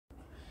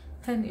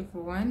Hello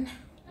everyone,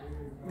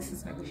 this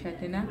is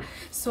Nagushatena.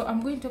 So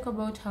I'm going to talk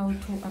about how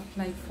to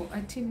apply for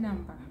a TIN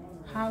number.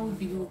 How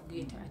do you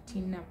get a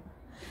TIN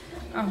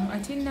number? A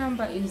TIN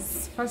number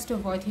is, first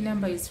of all, a TIN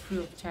number is free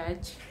of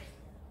charge,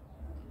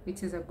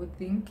 which is a good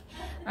thing.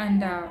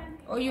 And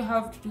all you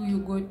have to do, you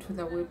go to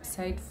the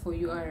website for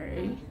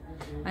URL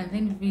and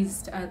then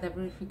visit the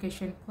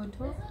verification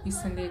portal. You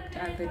select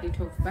the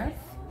date of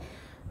birth.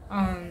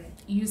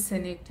 You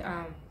select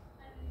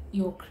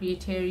your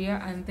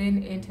criteria and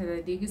then enter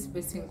the digits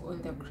basing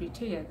on the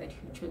criteria that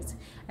you choose.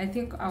 I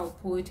think I'll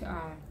put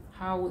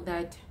how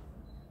that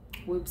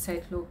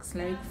website looks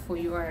like for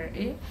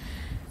URA.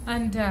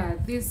 And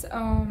this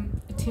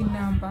TIN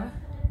number,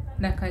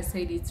 like I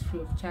said, it's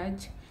free of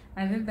charge.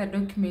 And then the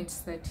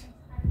documents that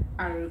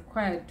are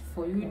required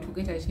for you to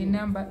get a TIN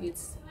number,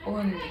 it's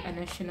only a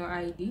national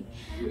ID.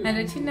 And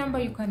a TIN number,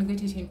 you can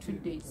get it in 2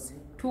 days,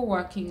 2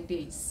 working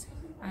days,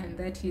 and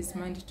that is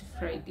Monday to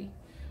Friday.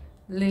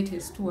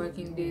 Latest 2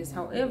 working days.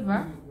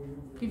 However,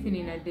 even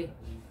in a day,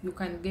 you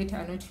can get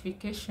a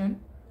notification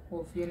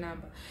of your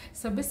number.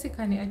 So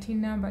basically, a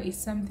TIN number is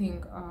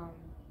something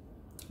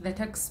the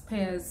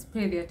taxpayers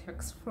pay their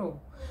tax from.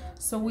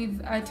 So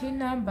with a TIN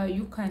number,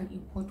 you can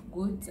import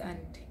goods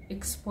and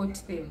export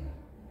them.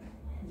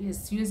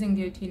 Yes, using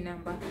your TIN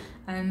number,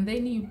 and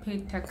then you pay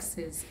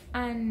taxes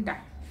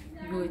under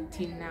your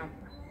TIN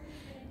number.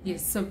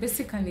 Yes, so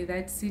basically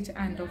that's it.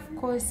 And of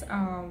course,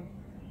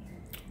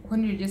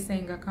 when you're just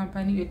saying a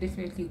company, you're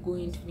definitely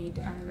going to need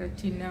a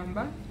TIN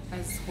number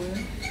as well.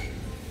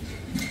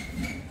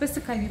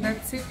 Basically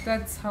that's it.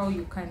 That's how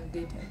you can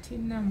get a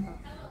TIN number.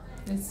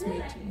 Let's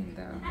meet in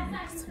the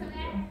next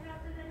video.